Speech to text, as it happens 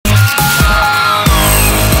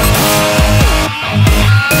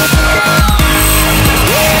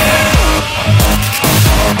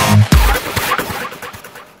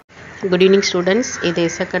Good evening students. இது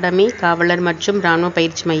S academy காவலர் மற்றும் இராணுவ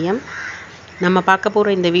பயிற்சி மையம். நம்ம பார்க்க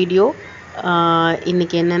போகிற இந்த வீடியோ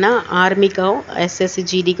இன்றைக்கி என்னென்னா ஆர்மிக்கும் எஸ்எஸ்சி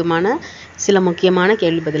ஜிடிக்குமான சில முக்கியமான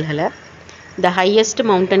கேள்வி பதில்களை. The highest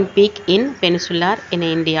mountain peak in peninsular in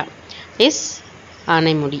India is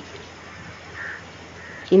Anamudi.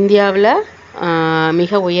 இந்தியாவில்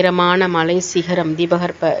மிக உயரமான மலை சிகரம்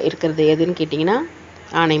தீபகற்ப இருக்கிறது எதுன்னு கேட்டிங்கன்னா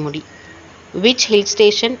Anamudi. Which hill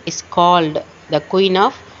station is called the Queen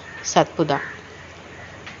of Satpura?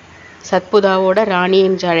 சத்புதாவோட ராணி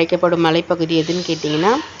என்று அழைக்கப்படும் மலைப்பகுதி எதுன்னு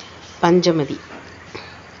கேட்டிங்கன்னா பஞ்சமதி.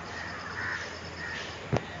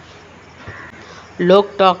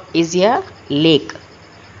 Loktak is a lakh.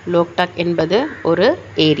 லோக்டாக் என்பது ஒரு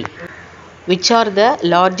ஏரி. Which are the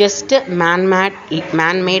largest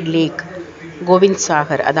man-made lake? Kovind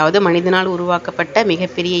Sagar, அதாவது மனிதனால் உருவாக்கப்பட்ட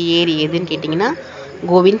மிகப்பெரிய ஏரி எதுன்னு கேட்டிங்கன்னா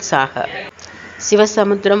Kovind Sagar.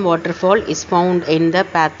 Sivasamudram waterfall is found in the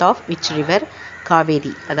பேத் of which river?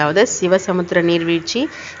 Kaveri. அதாவது சிவசமுத்திர நீர்வீழ்ச்சி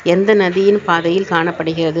எந்த நதியின் பாதையில்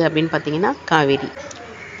காணப்படுகிறது அப்படின்னு பார்த்தீங்கன்னா Kaveri.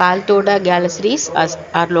 பால்தோடா calories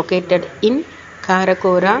R located in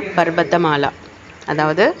காரகோரா பர்வதமாலா.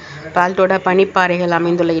 அதாவது பால்தோடா பனிப்பாறைகள்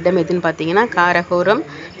அமைந்துள்ள இடம் எதுன்னு பார்த்தீங்கன்னா Karakoram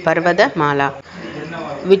பர்வதமாலா.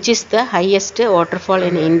 Which is the highest waterfall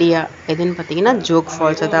in India எதுன்னு பார்த்தீங்கன்னா ஜோக்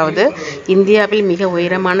ஃபால்ஸ். அதாவது இந்தியாவில் மிக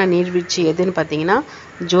உயரமான நீர்வீழ்ச்சி எதுன்னு பார்த்தீங்கன்னா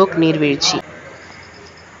ஜோக் நீர்வீழ்ச்சி.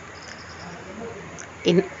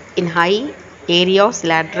 In high areas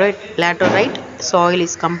laterite soil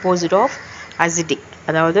is composed of acidic.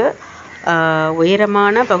 அதாவது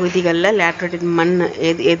உயரமான பகுதிகளில் லேட்டரைட் மண்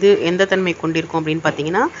எந்த தன்மை கொண்டிருக்கும் அப்படின்னு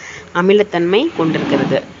பார்த்தீங்கன்னா அமிலத்தன்மை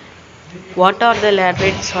கொண்டிருக்கிறது. What are the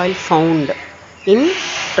laterite soil found in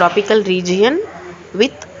tropical region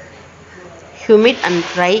with humid and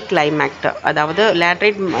dry climate. அதாவது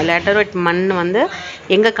லேட்டரைட் மண் வந்து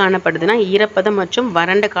எங்கே காணப்படுதுன்னா ஈரப்பதம் மற்றும்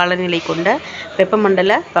வறண்ட காலநிலை கொண்ட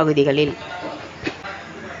வெப்பமண்டல பகுதிகளில்.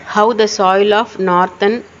 How the soil of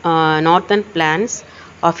northern plains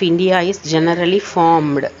of India is generally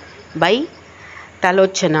formed by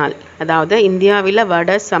talochenal. அதாவது இந்தியாவில்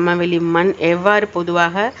வட சமவெளி மண் எவ்வாறு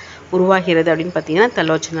பொதுவாக உருவாகிறது அப்படின்னு பார்த்தீங்கன்னா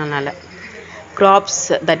talochenal. Crops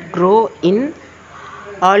that grow in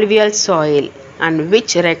alluvial soil and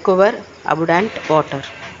which recover abundant water.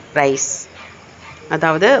 Rice.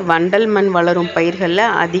 அதாவது வண்டல் மண் வளரும் பயிர்களில்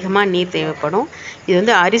அதிகமாக நீர் தேவைப்படும். இது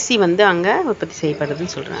வந்து அரிசி வந்து அங்கே உற்பத்தி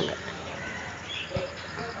செய்யப்படுதுன்னு சொல்கிறாங்க.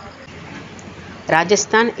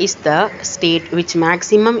 Rajasthan is the state which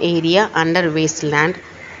maximum area under wasteland.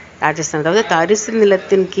 Rajasthan அதாவது தரிசு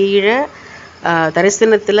நிலத்தின் கீழே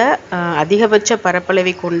தரிசனத்தில் அதிகபட்ச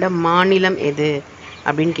பரப்பளவை கொண்ட மாநிலம் எது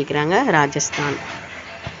அப்படின்னு கேட்குறாங்க. Rajasthan.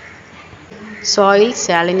 Soil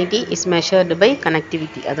சாலினிட்டி is measured by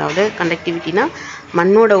connectivity. அதாவது கனெக்டிவிட்டினா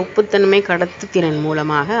மண்ணோட உப்புத்தன்மை கடத்துத்திறன்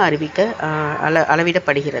மூலமாக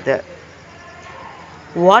அளவிடப்படுகிறது.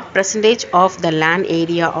 What percentage of the land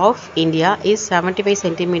area of India is 75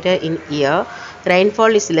 cm in year?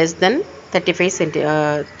 Rainfall is less than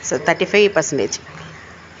 35%.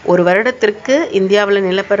 ஒரு வருடத்திற்கு இந்தியாவில்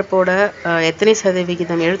நிலப்பரப்போட எத்தனை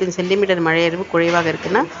சதவிகிதம்? 75 சென்டிமீட்டர் மழையளவு குறைவாக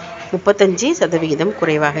இருக்குன்னா 35%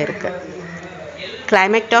 குறைவாக இருக்குது.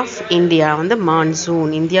 கிளைமேட் ஆஃப் இந்தியா வந்து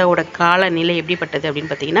மான்சூன். இந்தியாவோட காலநிலை எப்படிப்பட்டது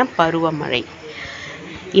அப்படின்னு பார்த்தீங்கன்னா பருவமழை.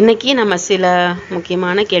 இன்றைக்கி நம்ம சில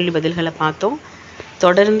முக்கியமான கேள்வி பதில்களை பார்த்தோம்.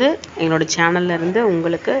 தொடர்ந்து எங்களோட சேனலில் இருந்து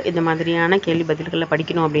உங்களுக்கு இந்த மாதிரியான கேள்வி பதில்களை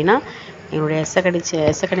படிக்கணும் அப்படின்னா எங்களுடைய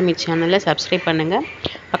எஸ் அகாடமி சேனலை சப்ஸ்கிரைப் பண்ணுங்கள்.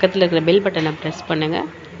 பக்கத்தில் இருக்கிற பெல் பட்டனை ப்ரெஸ் பண்ணுங்கள்.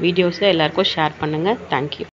 வீடியோஸை எல்லாருக்கும் ஷேர் பண்ணுங்கள். தேங்க்யூ.